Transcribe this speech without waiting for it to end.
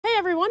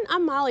everyone,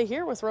 I'm Molly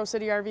here with Rose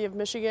City RV of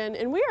Michigan,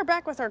 and we are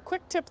back with our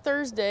Quick Tip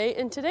Thursday,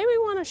 and today we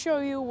want to show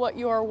you what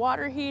your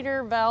water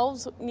heater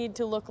valves need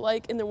to look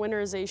like in the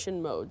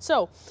winterization mode.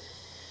 So,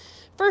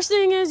 first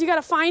thing is you got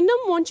to find them.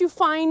 Once you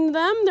find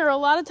them, there are a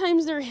lot of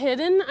times they're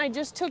hidden. I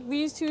just took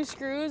these two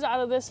screws out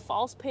of this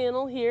false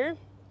panel here.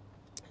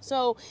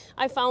 So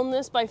I found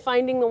this by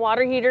finding the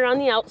water heater on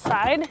the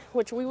outside,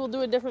 which we will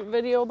do a different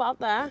video about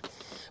that.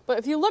 But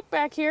if you look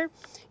back here,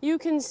 you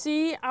can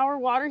see our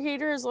water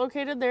heater is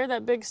located there,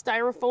 that big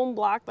styrofoam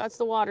block, that's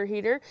the water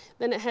heater.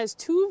 Then it has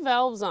two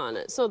valves on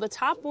it. So the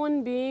top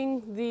one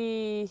being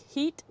the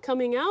heat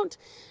coming out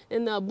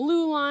and the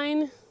blue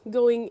line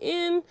going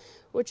in,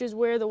 which is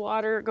where the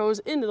water goes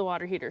into the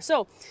water heater.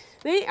 So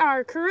they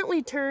are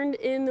currently turned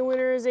in the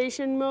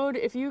winterization mode.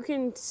 If you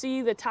can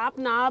see, the top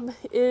knob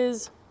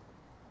is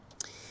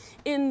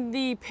in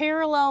the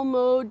parallel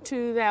mode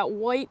to that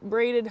white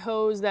braided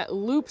hose that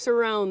loops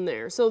around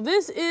there. So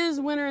this is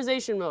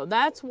winterization mode.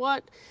 That's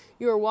what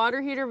your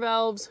water heater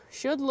valves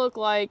should look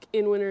like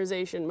in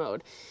winterization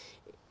mode.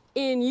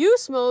 In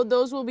use mode,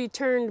 those will be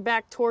turned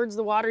back towards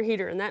the water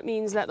heater, and that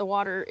means that the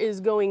water is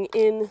going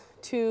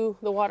into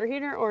the water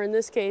heater, or in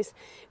this case,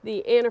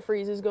 the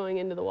antifreeze is going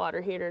into the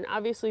water heater, and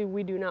obviously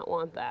we do not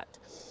want that.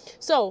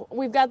 So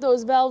we've got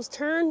those valves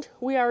turned.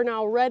 We are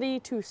now ready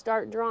to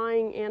start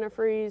drawing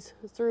antifreeze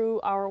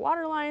through our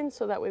water line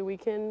so that way we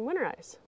can winterize.